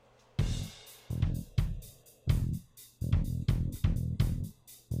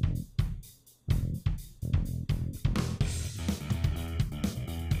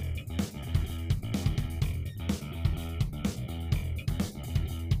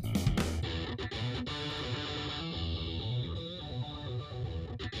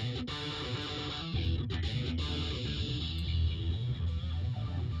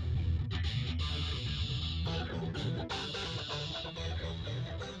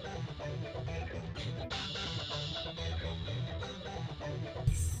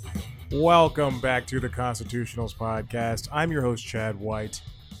Welcome back to the Constitutionals podcast. I'm your host, Chad White.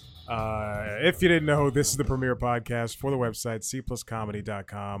 If you didn't know, this is the premier podcast for the website,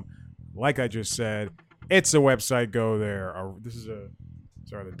 cpluscomedy.com. Like I just said, it's a website. Go there. This is a.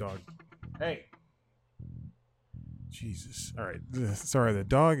 Sorry, the dog. Hey. Jesus. All right. Sorry, the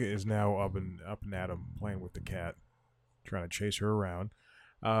dog is now up and at him, playing with the cat, trying to chase her around.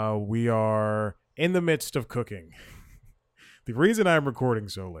 We are in the midst of cooking. The reason I'm recording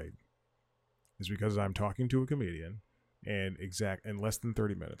so late is because I'm talking to a comedian in less than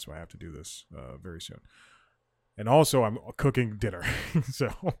 30 minutes, so I have to do this very soon. And also, I'm cooking dinner.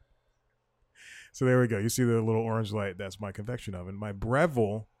 so there we go. You see the little orange light? That's my convection oven. My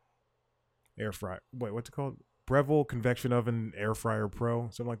Breville air fryer. Wait, what's it called? Breville Convection Oven Air Fryer Pro,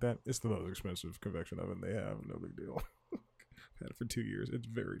 something like that. It's the most expensive convection oven they have. No big deal. I've had it for 2 years. It's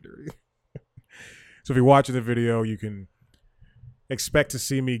very dirty. So if you're watching the video, you can expect to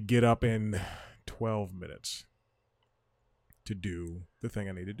see me get up in 12 minutes to do the thing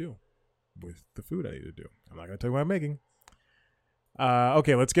I need to do with the food I need to do. I'm not going to tell you what I'm making.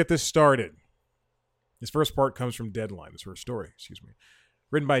 Okay, let's get this started. This first part comes from Deadline, this first story, excuse me.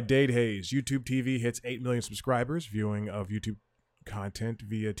 Written by Dade Hayes. YouTube TV hits 8 million subscribers. Viewing of YouTube content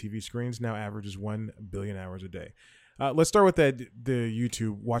via TV screens now averages 1 billion hours a day. Let's start with the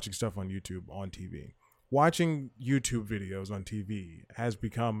YouTube, watching stuff on YouTube on TV. Watching YouTube videos on TV has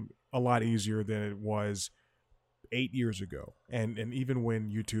become a lot easier than it was 8 years ago. And even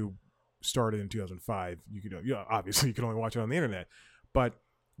when YouTube started in 2005, obviously you could only watch it on the internet. But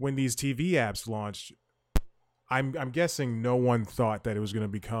when these TV apps launched, I'm guessing no one thought that it was going to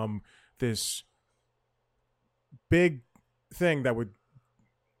become this big thing that would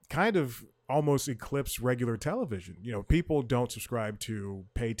kind of almost eclipse regular television. People don't subscribe to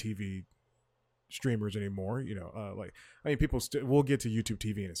pay TV streamers anymore. People we'll get to YouTube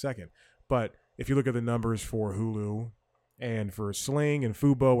TV in a second, but if you look at the numbers for Hulu and for Sling and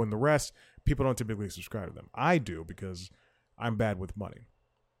Fubo and the rest, people don't typically subscribe to them. I do because I'm bad with money.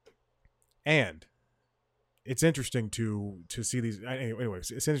 And it's interesting to see these. Anyway,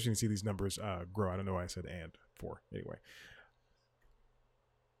 it's interesting to see these numbers grow. I don't know why I said "and" for. Anyway,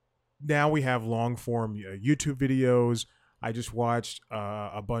 now we have long form YouTube videos. I just watched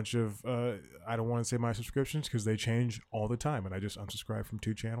a bunch of. I don't want to say my subscriptions because they change all the time, and I just unsubscribed from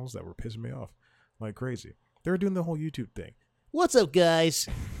 2 channels that were pissing me off like crazy. They're doing the whole YouTube thing. What's up, guys?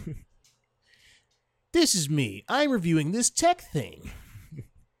 This is me. I'm reviewing this tech thing.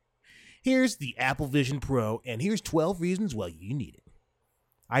 Here's the Apple Vision Pro, and here's 12 reasons why you need it.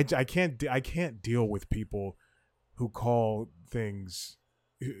 I can't deal with people who call things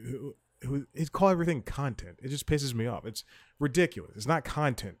who call everything content. It just pisses me off. It's ridiculous. It's not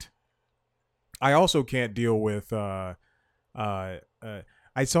content. I also can't deal with I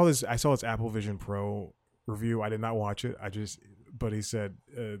saw this Apple Vision Pro review. I did not watch it. But he said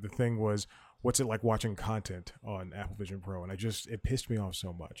the thing was, what's it like watching content on Apple Vision Pro? And it pissed me off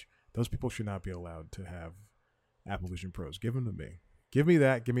so much. Those people should not be allowed to have Apple Vision Pros. Give them to me. Give me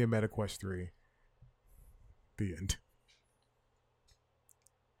that. Give me a MetaQuest 3. The end.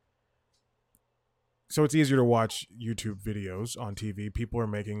 So it's easier to watch YouTube videos on TV. People are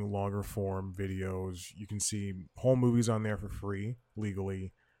making longer form videos. You can see whole movies on there for free,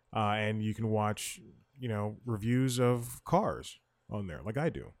 legally. And you can watch, reviews of cars on there like I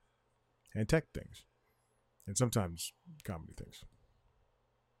do. And tech things. And sometimes comedy things.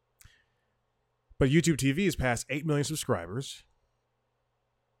 But YouTube TV has passed 8 million subscribers.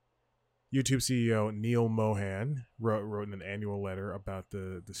 YouTube CEO Neil Mohan wrote in an annual letter about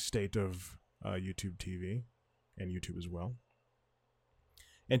the state of YouTube TV and YouTube as well.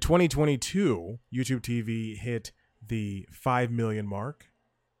 In 2022, YouTube TV hit the 5 million mark.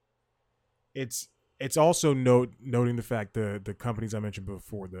 It's also noting the fact the companies I mentioned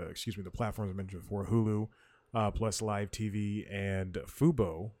before, the platforms I mentioned before, Hulu, plus Live TV and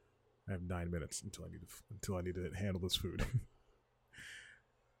Fubo. I have 9 minutes until I need to handle this food.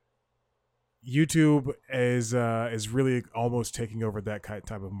 YouTube is really almost taking over that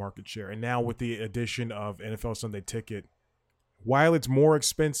type of market share, and now with the addition of NFL Sunday Ticket, while it's more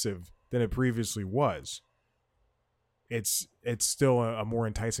expensive than it previously was, it's still a more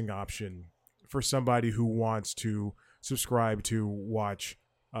enticing option for somebody who wants to subscribe to watch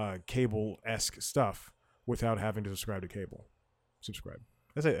cable-esque stuff without having to subscribe to cable. Subscribe.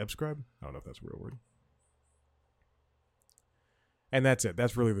 Did I say subscribe? I don't know if that's a real word. And that's it.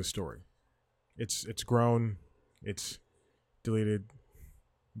 That's really the story. It's grown. It's deleted.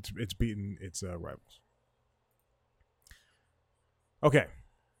 It's beaten its rivals. Okay.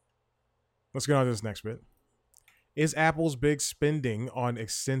 Let's get on to this next bit. Is Apple's big spending on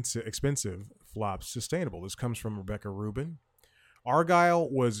expensive flops sustainable? This comes from Rebecca Rubin. Argyle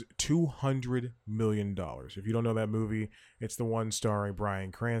was $200 million. If you don't know that movie, it's the one starring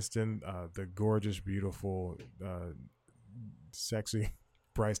Bryan Cranston, the gorgeous, beautiful, sexy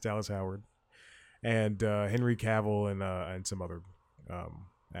Bryce Dallas Howard, and Henry Cavill and some other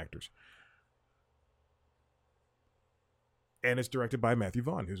actors. And it's directed by Matthew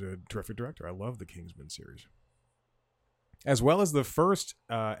Vaughn, who's a terrific director. I love the Kingsman series. As well as the first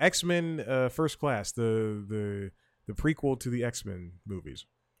X-Men First Class, the prequel to the X-Men movies.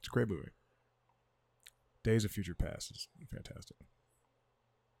 It's a great movie. Days of Future Past is fantastic.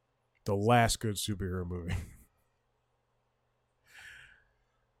 The last good superhero movie.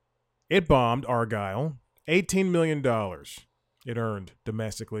 It bombed, Argyle. $18 million it earned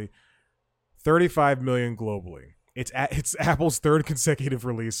domestically. $35 million globally. It's Apple's third consecutive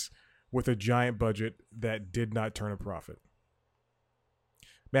release with a giant budget that did not turn a profit.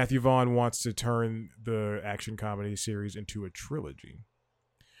 Matthew Vaughn wants to turn the action comedy series into a trilogy.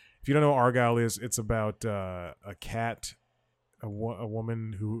 If you don't know what Argyle is, it's about a cat, a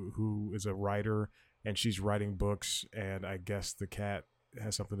woman who is a writer, and she's writing books, and I guess the cat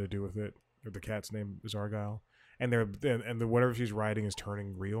has something to do with it. Or the cat's name is Argyle, and whatever she's writing is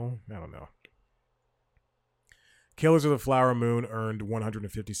turning real. I don't know. Killers of the Flower Moon earned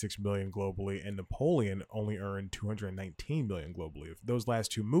 $156 million globally, and Napoleon only earned $219 million globally. Those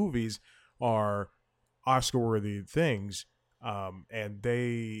last two movies are Oscar-worthy things, and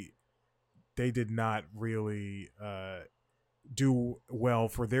they did not really do well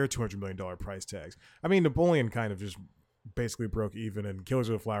for their $200 million price tags. I mean, Napoleon kind of just basically broke even, and Killers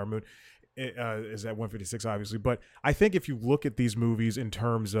of the Flower Moon is at 156, obviously. But I think if you look at these movies in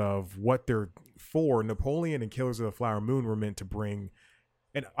terms of what they're for, Napoleon and Killers of the Flower Moon were meant to bring.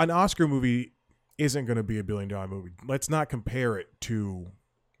 And an Oscar movie isn't going to be $1 billion movie. Let's not compare it to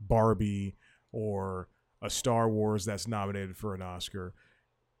Barbie or a Star Wars that's nominated for an Oscar.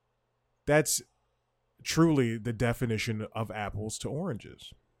 That's truly the definition of apples to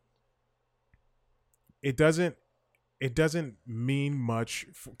oranges. It doesn't mean much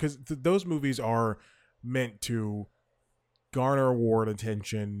because those movies are meant to garner award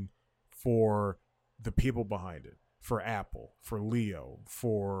attention for the people behind it, for Apple, for Leo,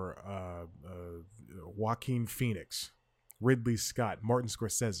 for Joaquin Phoenix, Ridley Scott, Martin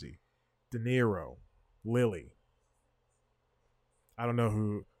Scorsese, De Niro, Lily. I don't know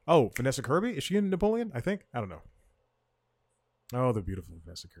who. Oh, Vanessa Kirby? Is she in Napoleon? I think. I don't know. Oh, the beautiful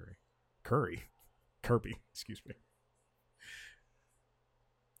Vanessa Kirby. Excuse me.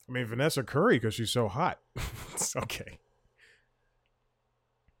 I mean, Vanessa Curry because she's so hot. It's okay.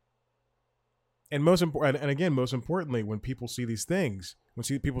 And most importantly, when people see these things,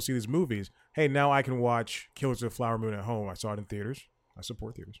 people see these movies, hey, now I can watch Killers of the Flower Moon at home. I saw it in theaters. I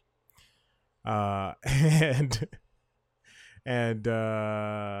support theaters. But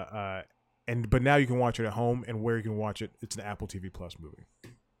now you can watch it at home, and where you can watch it, it's an Apple TV Plus movie.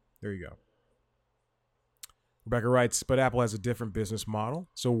 There you go. Rebecca writes, but Apple has a different business model.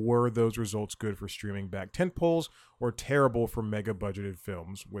 So were those results good for streaming back tentpoles or terrible for mega budgeted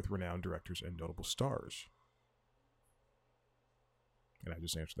films with renowned directors and notable stars? And I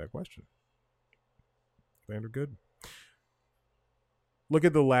just answered that question. They were good. Look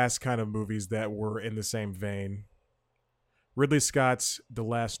at the last kind of movies that were in the same vein. Ridley Scott's The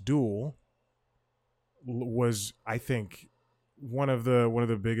Last Duel was, I think, one of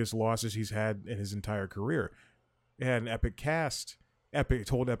the biggest losses he's had in his entire career. It had an epic cast,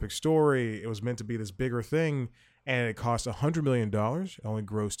 told epic story. It was meant to be this bigger thing, and it cost $100 million. It only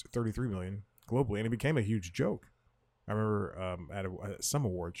grossed $33 million globally, and it became a huge joke. I remember at some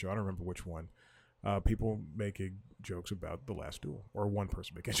award show, I don't remember which one, people making jokes about The Last Duel, or one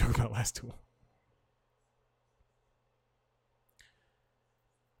person making a joke about Last Duel.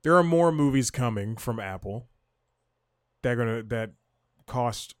 There are more movies coming from Apple that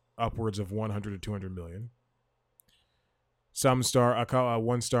cost upwards of $100 to $200 million. One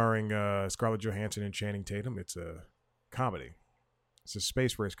starring Scarlett Johansson and Channing Tatum. It's a comedy. It's a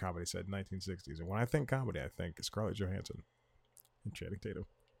space race comedy set in the 1960s. And when I think comedy, I think Scarlett Johansson and Channing Tatum.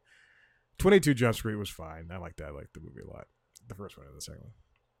 22 Jump Street was fine. I liked that. I liked the movie a lot. The first one and the second one.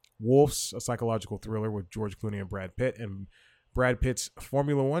 Wolf's, a psychological thriller with George Clooney and Brad Pitt. And Brad Pitt's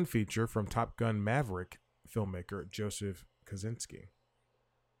Formula One feature from Top Gun Maverick filmmaker Joseph Kosinski.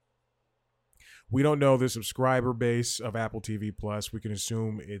 We don't know the subscriber base of Apple TV Plus. We can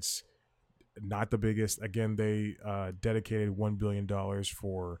assume it's not the biggest. Again, they dedicated $1 billion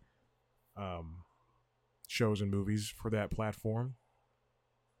for shows and movies for that platform.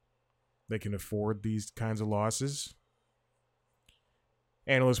 they can afford these kinds of losses.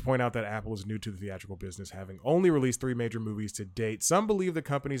 Analysts point out that Apple is new to the theatrical business, having only released 3 major movies to date. Some believe the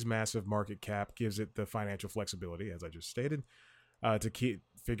company's massive market cap gives it the financial flexibility, as I just stated, to keep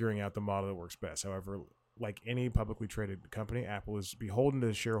figuring out the model that works best. However, like any publicly traded company, Apple is beholden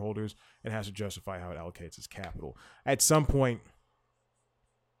to shareholders and has to justify how it allocates its capital. At some point,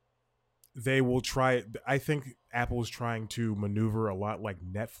 they will try. I think Apple is trying to maneuver a lot like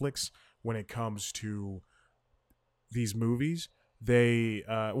Netflix when it comes to these movies. They,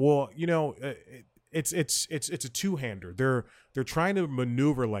 it's a two-hander. They're trying to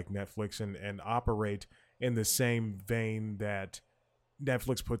maneuver like Netflix and operate in the same vein that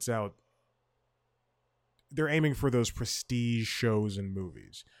Netflix puts out. They're aiming for those prestige shows and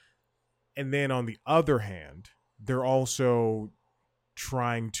movies. And then on the other hand, they're also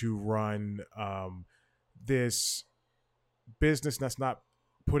trying to run this business that's not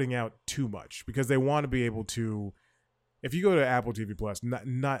putting out too much, because they want to be able to, if you go to Apple TV Plus, they're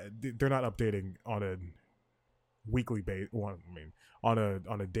not updating on a weekly base. Well, I mean,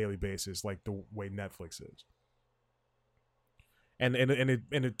 on a daily basis like the way Netflix is. And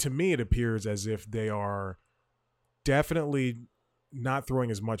it to me, it appears as if they are definitely not throwing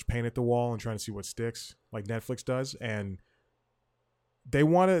as much paint at the wall and trying to see what sticks like Netflix does. And they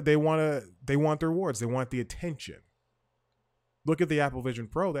want their rewards. They want the attention. Look at the Apple Vision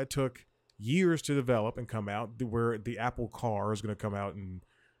Pro. That took years to develop and come out, where the Apple car is going to come out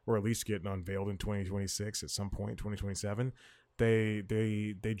or at least get unveiled in 2026 at some point, 2027.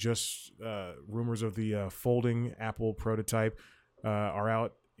 They just rumors of the folding Apple prototype are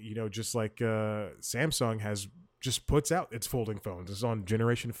out. Just like Samsung has just puts out its folding phones. It's on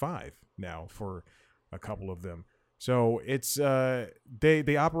generation 5 now for a couple of them. So it's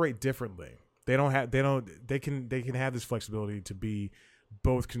they operate differently. They can have this flexibility to be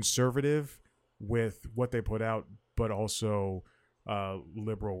both conservative with what they put out, but also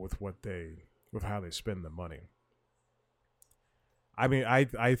liberal with how they spend the money. I mean,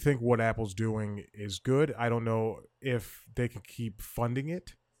 I think what Apple's doing is good. I don't know if they can keep funding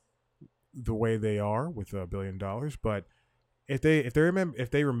it the way they are with $1 billion, but if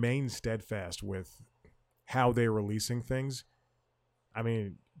they remain steadfast with how they're releasing things, I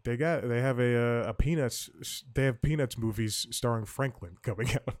mean, they have Peanuts movies starring Franklin coming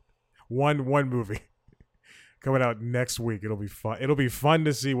out. one movie coming out next week. It'll be fun. It'll be fun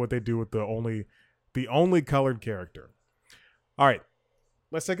to see what they do with the only colored character. All right,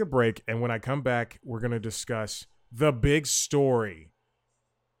 let's take a break, and when I come back, we're going to discuss the big story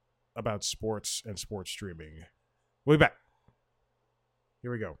about sports and sports streaming. We'll be back.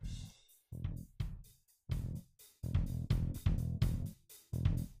 Here we go.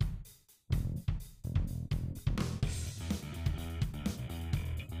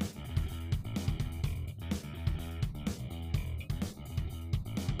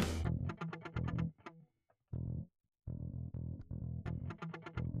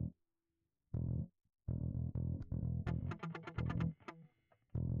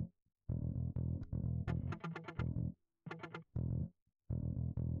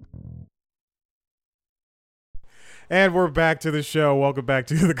 And we're back to the show. Welcome back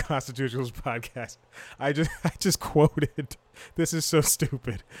to the Constitutionals podcast. I just quoted. This is so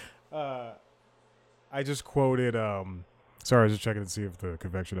stupid. I just quoted. Sorry, I was just checking to see if the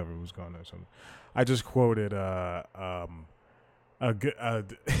convection of it was gone or something. I just quoted. I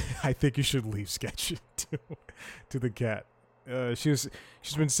think you should leave sketch to the cat. She's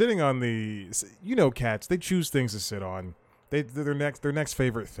been sitting on the. Cats. They choose things to sit on. Their next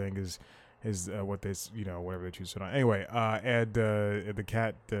favorite thing is what they whatever they choose to sit on. Anyway, and the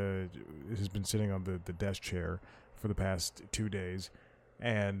cat has been sitting on the desk chair for the past 2 days,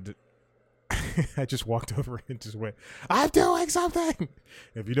 and I just walked over and just went, "I'm doing something."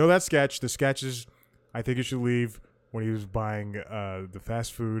 If you know that sketch, the sketch is, I think you should leave, when he was buying the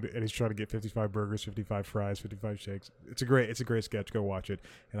fast food and he's trying to get 55 burgers, 55 fries, 55 shakes. It's a great sketch. Go watch it.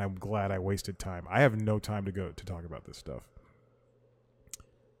 And I'm glad I wasted time. I have no time to talk about this stuff.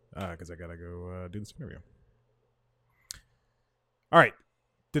 Because I gotta go do this interview. All right,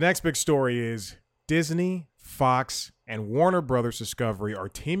 the next big story is Disney, Fox, and Warner Brothers Discovery are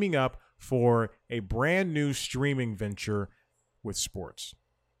teaming up for a brand new streaming venture with sports.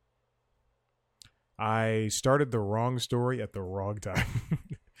 I started the wrong story at the wrong time.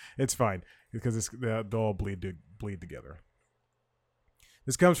 It's fine because they'll all bleed together.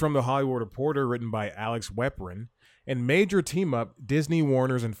 This comes from The Hollywood Reporter, written by Alex Weprin. In major team-up, Disney,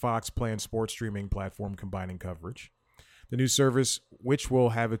 Warner's, and Fox plan sports streaming platform combining coverage. The new service, which will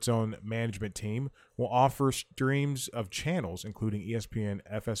have its own management team, will offer streams of channels including ESPN,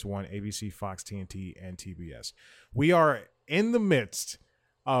 FS1, ABC, Fox, TNT, and TBS. We are in the midst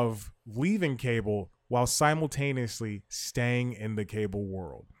of leaving cable while simultaneously staying in the cable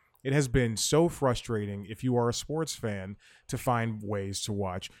world. It has been so frustrating if you are a sports fan to find ways to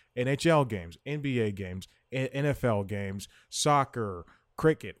watch NHL games, NBA games, NFL games, soccer,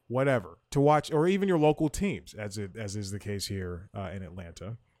 cricket, whatever, to watch, or even your local teams, as is the case here in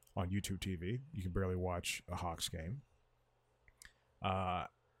Atlanta on YouTube TV. You can barely watch a Hawks game.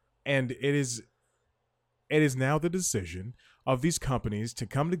 And it is now the decision of these companies to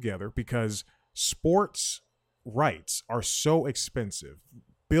come together because sports rights are so expensive,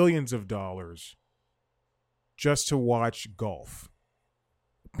 billions of dollars, just to watch golf,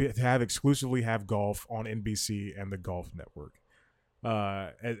 to exclusively have golf on NBC and the Golf Network,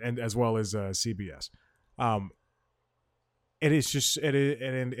 and as well as CBS. It is just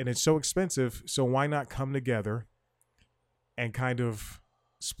and it's so expensive. So why not come together and kind of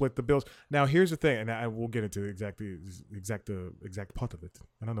split the bills? Now, here's the thing, and I will get into the exact part of it.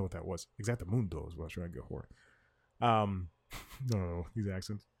 I don't know what that was. Exactamundo is what I was trying to go for. No, these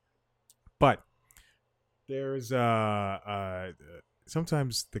accents. But there's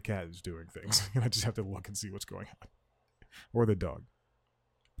sometimes the cat is doing things, and I just have to look and see what's going on, or the dog.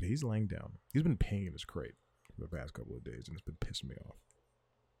 But he's laying down. He's been peeing in his crate for the past couple of days, and it's been pissing me off.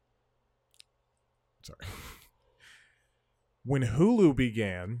 Sorry. When Hulu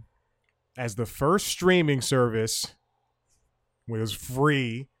began as the first streaming service, when it was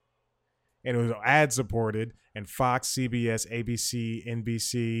free and it was ad supported, and Fox, CBS, ABC,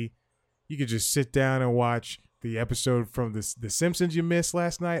 NBC, you could just sit down and watch the episode from the Simpsons you missed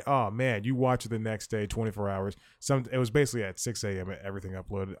last night. Oh man, you watch it the next day, 24 hours. It was basically at 6 a.m. everything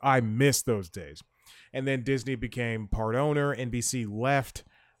uploaded. I missed those days. And then Disney became part owner. NBC left.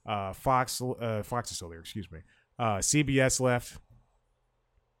 Fox is still there. Excuse me. CBS left.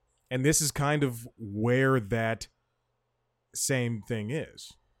 And this is kind of where that same thing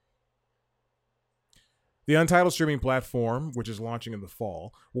is. The Untitled streaming platform, which is launching in the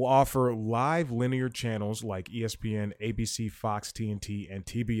fall, will offer live linear channels like ESPN, ABC, Fox, TNT, and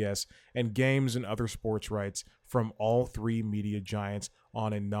TBS, and games and other sports rights from all three media giants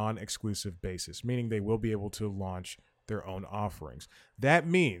on a non-exclusive basis, meaning they will be able to launch their own offerings. That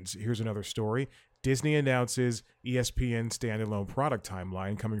means, here's another story, Disney announces ESPN standalone product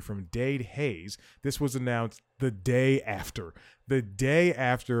timeline coming from Dade Hayes. This was announced the day after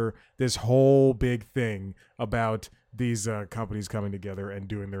this whole big thing about these companies coming together and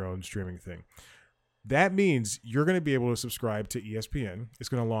doing their own streaming thing. That means you're going to be able to subscribe to ESPN. It's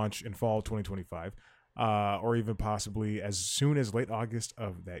going to launch in fall 2025, or even possibly as soon as late August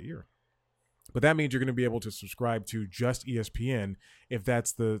of that year. But that means you're going to be able to subscribe to just ESPN if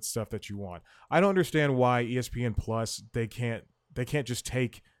that's the stuff that you want. I don't understand why ESPN Plus, they can't just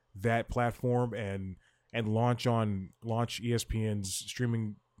take that platform and launch ESPN's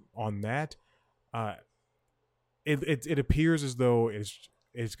streaming on that. It appears as though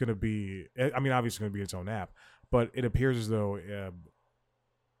it's going to be, I mean, obviously it's going to be its own app, but it appears as though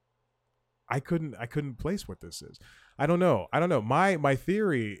I couldn't place what this is. I don't know. My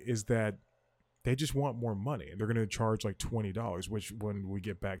theory is that they just want more money, and they're going to charge like $20, which when we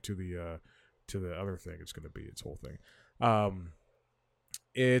get back to the other thing, it's going to be its whole thing.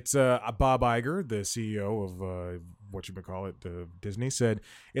 It's Bob Iger, the CEO of Disney, said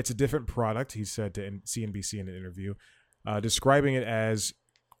it's a different product. He said to CNBC in an interview, describing it as,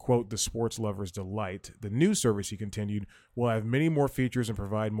 quote, the sports lover's delight. The new service, he continued, will have many more features and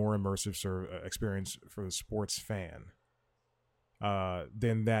provide more immersive experience for the sports fan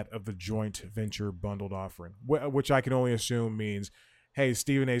than that of the joint venture bundled offering, which I can only assume means, hey,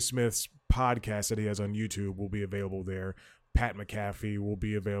 Stephen A. Smith's podcast that he has on YouTube will be available there. Pat McAfee will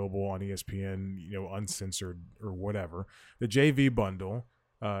be available on ESPN, uncensored or whatever. The JV bundle,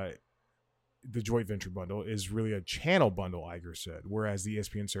 the joint venture bundle, is really a channel bundle, Iger said, whereas the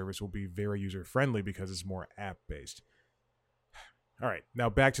ESPN service will be very user-friendly because it's more app-based. All right, now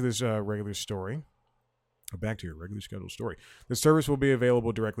back to this regular story. Back to your regularly scheduled story. The service will be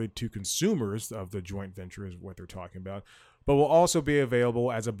available directly to consumers of the joint venture is what they're talking about, but will also be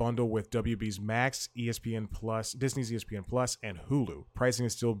available as a bundle with WB's Max, ESPN Plus, Disney's ESPN Plus, and Hulu. Pricing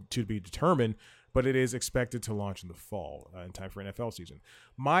is still to be determined, but it is expected to launch in the fall in time for NFL season.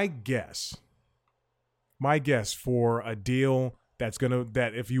 My guess for a deal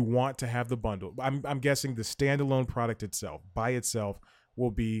that if you want to have the bundle, I'm guessing the standalone product itself by itself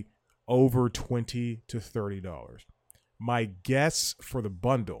will be over $20 to $30. My guess for the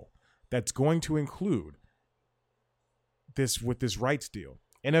bundle that's going to include this rights deal.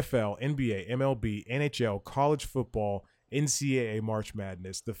 NFL, NBA, MLB, NHL, college football, NCAA March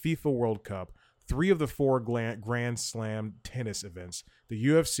Madness, the FIFA World Cup, 3 of the 4 Grand Slam tennis events, the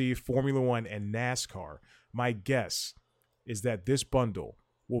UFC, Formula One, and NASCAR. My guess is that this bundle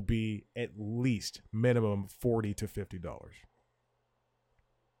will be at least minimum $40 to $50.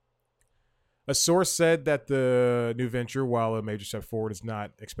 A source said that the new venture, while a major step forward, is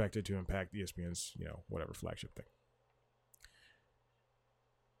not expected to impact ESPN's, whatever flagship thing.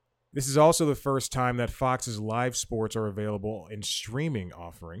 This is also the first time that Fox's live sports are available in streaming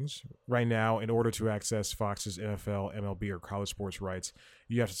offerings. Right now, in order to access Fox's NFL, MLB, or college sports rights,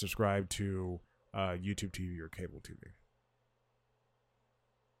 you have to subscribe to YouTube TV or cable TV.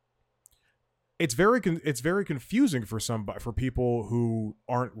 It's very confusing for people who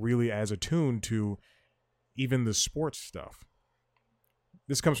aren't really as attuned to even the sports stuff.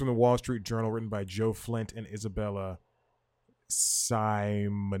 This comes from the Wall Street Journal, written by Joe Flint and Isabella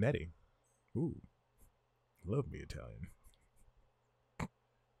Simonetti. Ooh, love me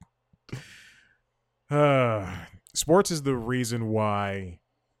Italian. Sports is the reason why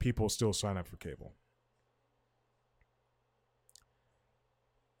people still sign up for cable.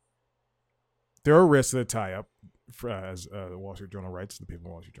 There are risks that tie up, as the Wall Street Journal writes, the people in the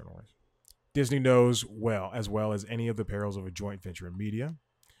Wall Street Journal writes. Disney knows as well as any of the perils of a joint venture in media.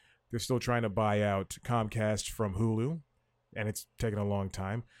 They're still trying to buy out Comcast from Hulu, and it's taken a long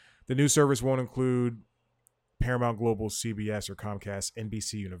time. The new service won't include Paramount Global, CBS, or Comcast,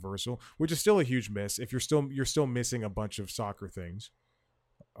 NBC Universal, which is still a huge miss. If you're still missing a bunch of soccer things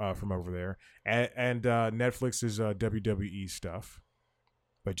from over there, and Netflix's WWE stuff.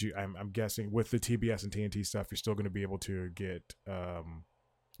 But I'm guessing with the TBS and TNT stuff, you're still going to be able to get, and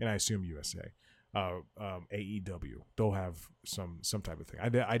I assume USA, AEW. They'll have some type of thing.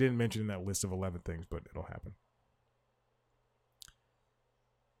 I didn't mention in that list of 11 things, but it'll happen.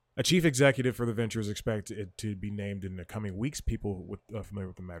 A chief executive for the venture is expected to be named in the coming weeks. People familiar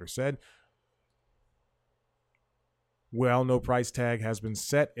with the matter said, well, no price tag has been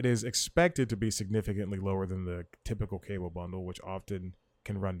set. It is expected to be significantly lower than the typical cable bundle, which often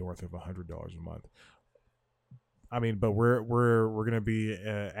can run north of $100 a month. I mean, but we're going to be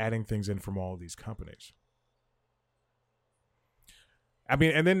adding things in from all of these companies. I mean,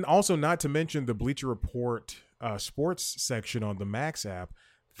 and then also not to mention the Bleacher Report sports section on the Max app.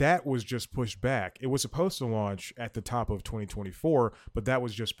 That was just pushed back. It was supposed to launch at the top of 2024, but that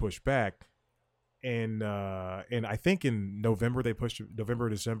was just pushed back. And I think in November they pushed November,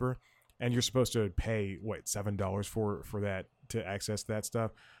 December, and you're supposed to pay $7 for that to access that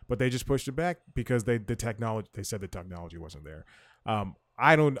stuff, but they just pushed it back because they said the technology wasn't there.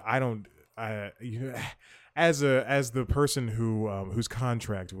 As the person whose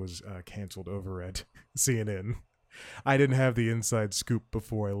contract was canceled over at CNN, I didn't have the inside scoop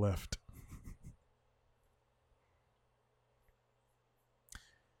before I left.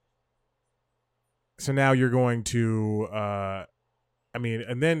 So now you're going to,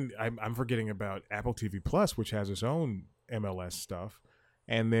 and then I'm forgetting about Apple TV Plus, which has its own MLS stuff,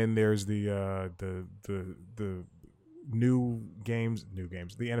 and then there's the new games,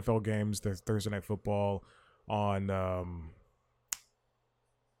 the NFL games, the Thursday Night Football on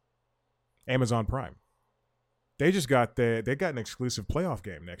Amazon Prime. They got an exclusive playoff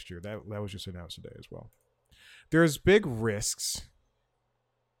game next year. That was just announced today as well. There's big risks,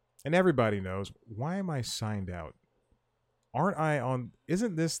 and everybody knows. Why am I signed out? Aren't I on?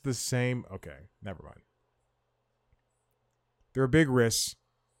 Isn't this the same? Okay, never mind. There are big risks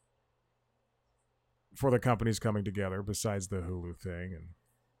for the companies coming together besides the Hulu thing. And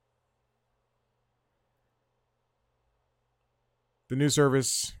the new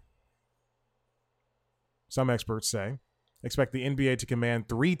service, some experts say, expect the NBA to command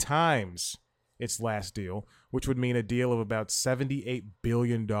 3 times its last deal, which would mean a deal of about $78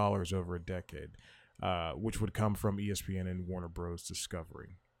 billion over a decade, which would come from ESPN and Warner Bros.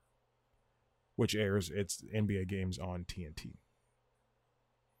 Discovery, which airs its NBA games on TNT.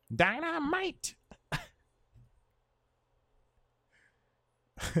 Dynamite!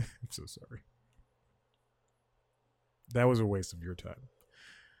 I'm so sorry. That was a waste of your time.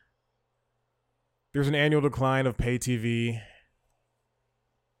 There's an annual decline of pay TV.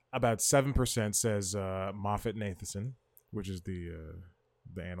 About 7%, says MoffettNathanson, which is the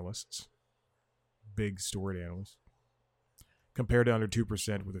analysts. Big storied analysts. Compared to under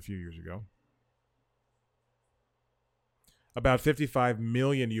 2% with a few years ago. About 55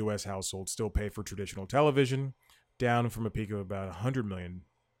 million U.S. households still pay for traditional television, down from a peak of about 100 million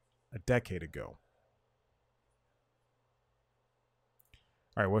a decade ago.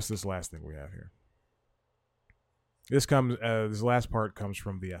 All right, what's this last thing we have here? This last part comes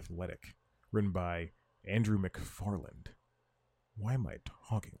from The Athletic, written by Andrew McFarland. Why am I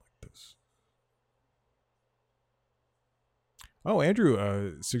talking like this? Oh,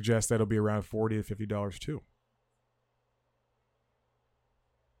 Andrew suggests that it'll be around $40 to $50 too.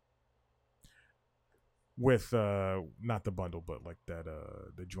 With not the bundle, but like that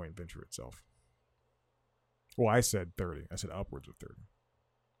the joint venture itself. Well, I said 30. I said upwards of 30.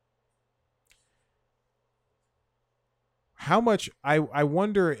 How much I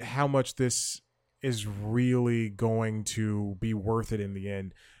wonder how much this is really going to be worth it in the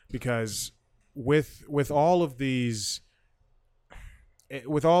end, because with all of these how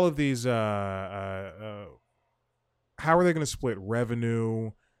are they going to split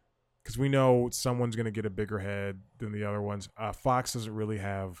revenue? Because we know someone's going to get a bigger head than the other ones. Fox doesn't really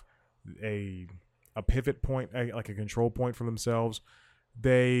have a pivot point, like a control point for themselves.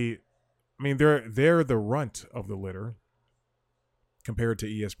 They're the runt of the litter compared to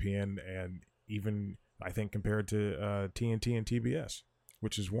ESPN, and even I think compared to TNT and TBS,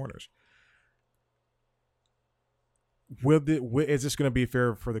 which is Warner's. Is this going to be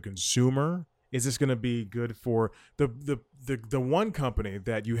fair for the consumer? Is this going to be good for the one company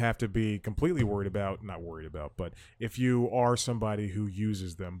that you have to be completely worried about? Not worried about, but if you are somebody who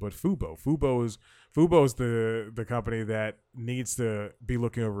uses them, but Fubo's the company that needs to be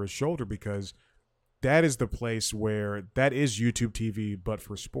looking over his shoulder, because that is the place where that is YouTube TV, but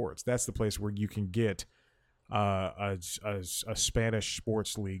for sports. That's the place where you can get a Spanish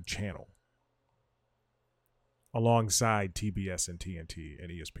sports league channel alongside TBS and TNT and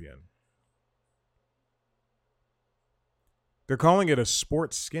ESPN. They're calling it a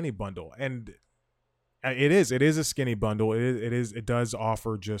sports skinny bundle, and it is a skinny bundle. It does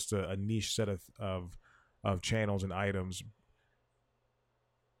offer just a niche set of channels and items.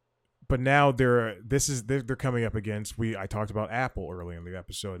 But now they're coming up against, I talked about Apple early in the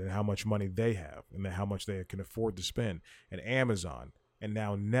episode and how much money they have and how much they can afford to spend, and Amazon, and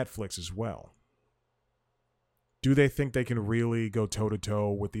now Netflix as well. Do they think they can really go toe to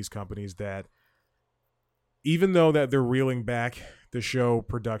toe with these companies that, even though that they're reeling back the show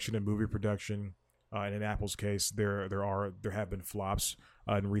production and movie production, and in Apple's case there have been flops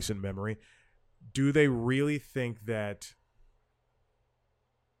in recent memory, do they really think that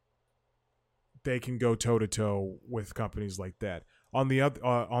they can go toe to toe with companies like that? On the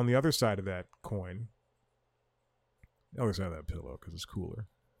other side of that coin, the other side of that pillow, because it's cooler.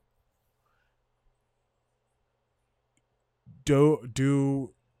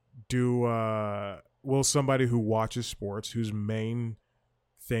 Will somebody who watches sports, whose main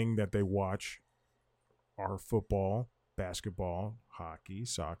thing that they watch are football, basketball, hockey,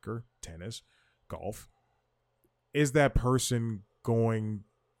 soccer, tennis, golf, is that person going,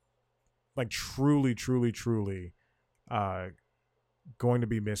 like, truly going to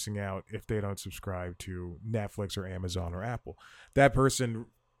be missing out if they don't subscribe to Netflix or Amazon or Apple? That person,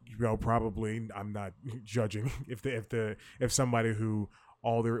 probably, I'm not judging if somebody who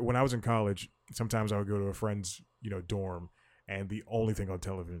when I was in college, sometimes I would go to a friend's dorm, and the only thing on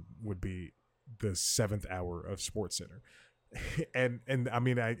television would be the 7th hour of SportsCenter. and I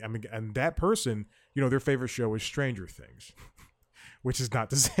mean and that person, their favorite show is Stranger Things, which is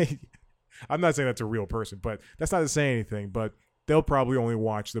not to say I'm not saying that's a real person, but that's not to say anything, but they'll probably only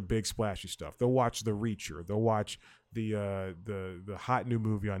watch the big splashy stuff. They'll watch The Reacher. They'll watch the hot new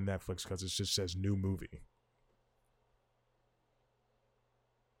movie on Netflix because it just says new movie.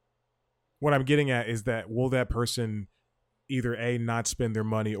 What I'm getting at is that, will that person either A, not spend their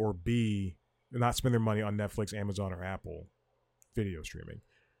money, or B, not spend their money on Netflix, Amazon, or Apple video streaming,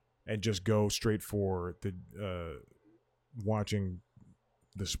 and just go straight for the watching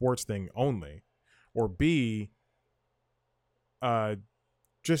the sports thing only, or B,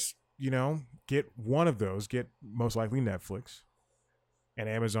 just get one of those, get most likely Netflix and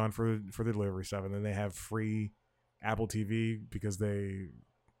Amazon for the delivery stuff, and then they have free Apple TV because they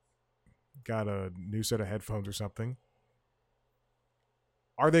got a new set of headphones or something.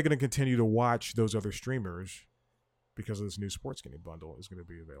 Are they going to continue to watch those other streamers because of this new sports skinny bundle is going to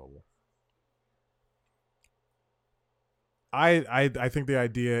be available? I think the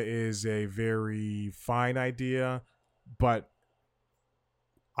idea is a very fine idea, but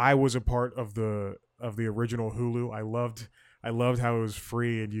I was a part of the original Hulu. I loved how it was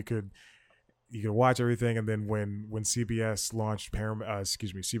free and you could watch everything. And then when CBS launched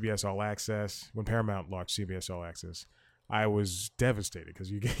CBS All Access, when Paramount launched CBS All Access, I was devastated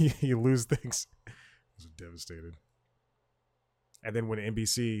because you lose things. I was devastated. And then when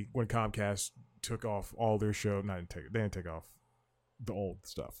Comcast took off all their show, they didn't take off. the old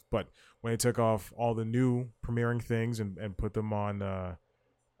stuff. But when they took off all the new premiering things and put them on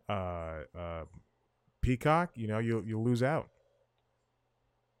Peacock, you'll lose out.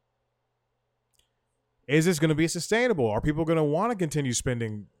 Is this going to be sustainable? Are people going to want to continue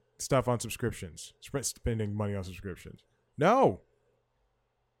spending stuff on subscriptions, spending money on subscriptions? No.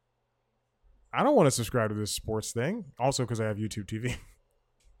 I don't want to subscribe to this sports thing. Also, because I have YouTube TV.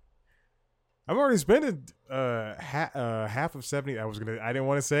 I'm already spending half of 70. I didn't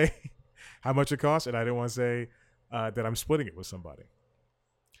want to say how much it costs, and I didn't want to say that I'm splitting it with somebody.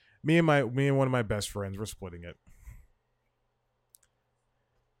 Me and one of my best friends were splitting it.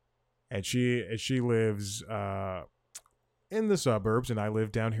 And she lives in the suburbs, and I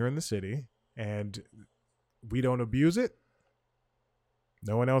live down here in the city, and we don't abuse it.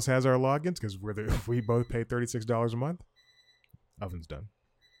 No one else has our logins because we both pay $36 a month. Oven's done,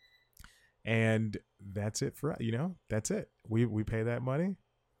 and that's it for that's it. We pay that money,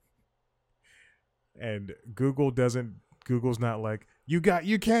 and Google's not like you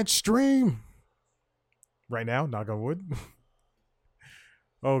can't stream right now. Knock on wood.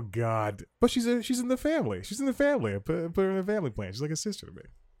 Oh God! But she's in the family. She's in the family. I put her in the family plan. She's like a sister to me.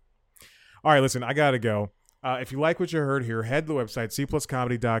 All right, listen. I gotta go. If you like what you heard here, head to the website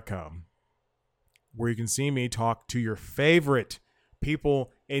cpluscomedy.com, where you can see me talk to your favorite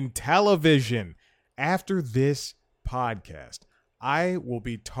people in television. After this podcast, I will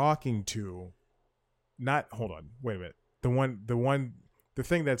be talking to. Hold on. Wait a minute. The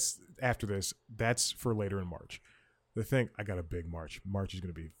thing that's after this. That's for later in March. I got a big March. March is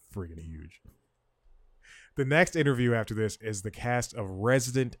going to be freaking huge. The next interview after this is the cast of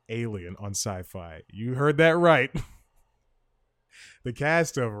Resident Alien on Sci-Fi. You heard that right. The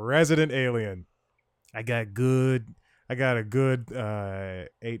cast of Resident Alien. I got a good 8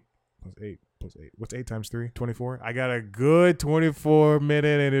 plus 8 plus 8. What's 8 times 3? 24. I got a good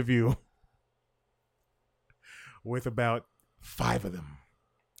 24-minute interview with about 5 of them.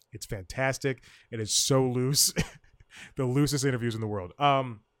 It's fantastic. It is so loose. The loosest interviews in the world.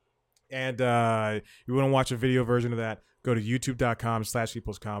 And you want to watch a video version of that, go to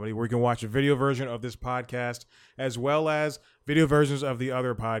youtube.com/cpluscomedy, where you can watch a video version of this podcast, as well as video versions of the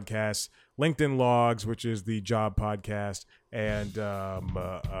other podcasts, LinkedIn Logs, which is the job podcast, and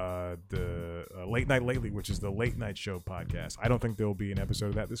the Late Night Lately, which is the late night show podcast. I don't think there will be an episode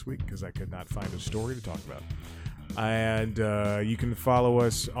of that this week because I could not find a story to talk about. And you can follow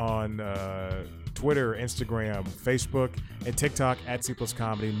us on Twitter, Instagram, Facebook, and TikTok at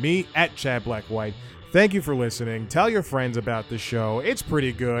 @CPlusComedy. Me at Chad Black White. Thank you for listening. Tell your friends about the show. It's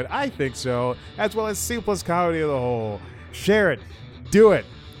pretty good. I think so. As well as C Plus Comedy as a whole. Share it. Do it.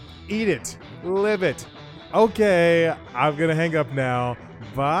 Eat it. Live it. Okay, I'm going to hang up now.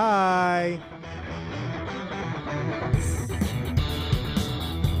 Bye.